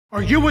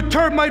Are you a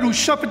termite who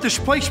suffered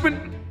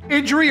displacement,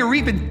 injury, or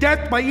even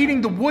death by eating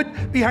the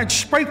wood behind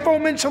spray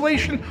foam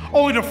insulation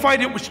only to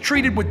find it was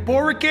treated with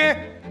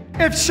Bora-Care?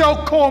 If so,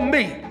 call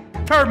me,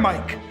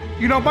 Termike.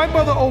 You know, my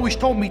mother always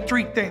told me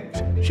three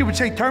things. She would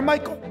say,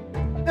 Termichael,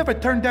 never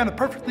turn down a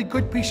perfectly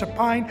good piece of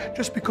pine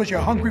just because you're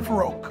hungry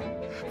for oak.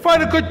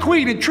 Find a good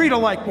queen and treat her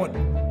like one.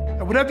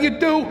 And whatever you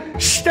do,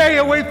 stay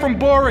away from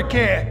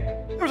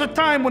Bora-Care. There was a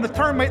time when a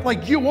termite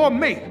like you or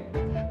me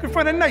could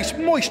find a nice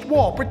moist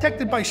wall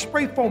protected by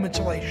spray foam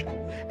insulation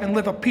and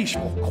live a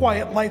peaceful,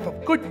 quiet life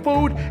of good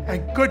food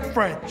and good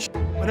friends.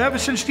 But ever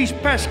since these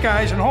pest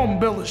guys and home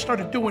builders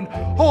started doing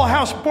whole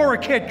house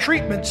Bora-Care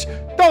treatments,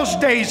 those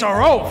days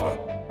are over.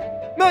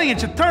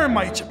 Millions of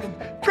termites have been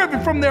driven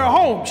from their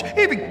homes,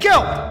 even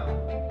killed.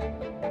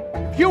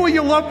 If you or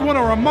your loved one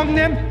are among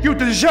them, you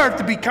deserve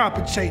to be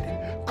compensated.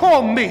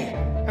 Call me,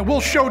 and we'll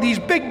show these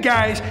big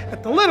guys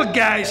that the little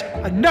guys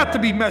are not to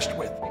be messed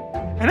with.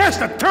 And that's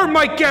the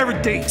termite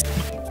guarantee.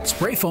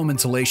 Spray foam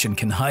insulation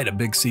can hide a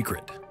big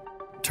secret: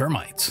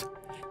 termites.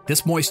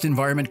 This moist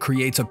environment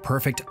creates a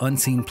perfect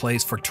unseen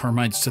place for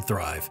termites to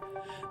thrive.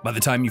 By the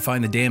time you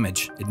find the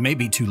damage, it may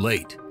be too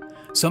late.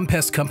 Some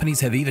pest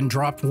companies have even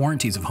dropped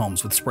warranties of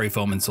homes with spray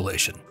foam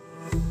insulation.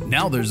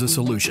 Now there's a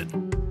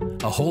solution: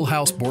 a whole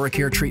house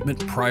Bora-Care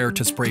treatment prior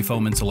to spray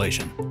foam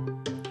insulation.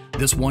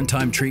 This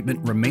one-time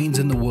treatment remains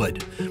in the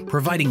wood,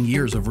 providing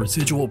years of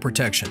residual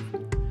protection.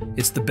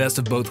 It's the best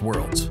of both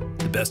worlds: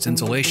 the best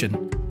insulation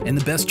and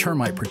the best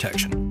termite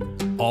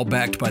protection, all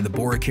backed by the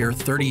Bora-Care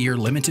 30-year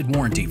limited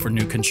warranty for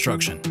new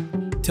construction.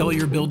 Tell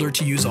your builder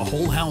to use a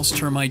whole house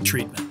termite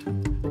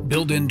treatment.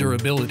 Build in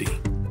durability.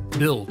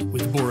 Build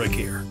with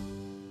Bora-Care.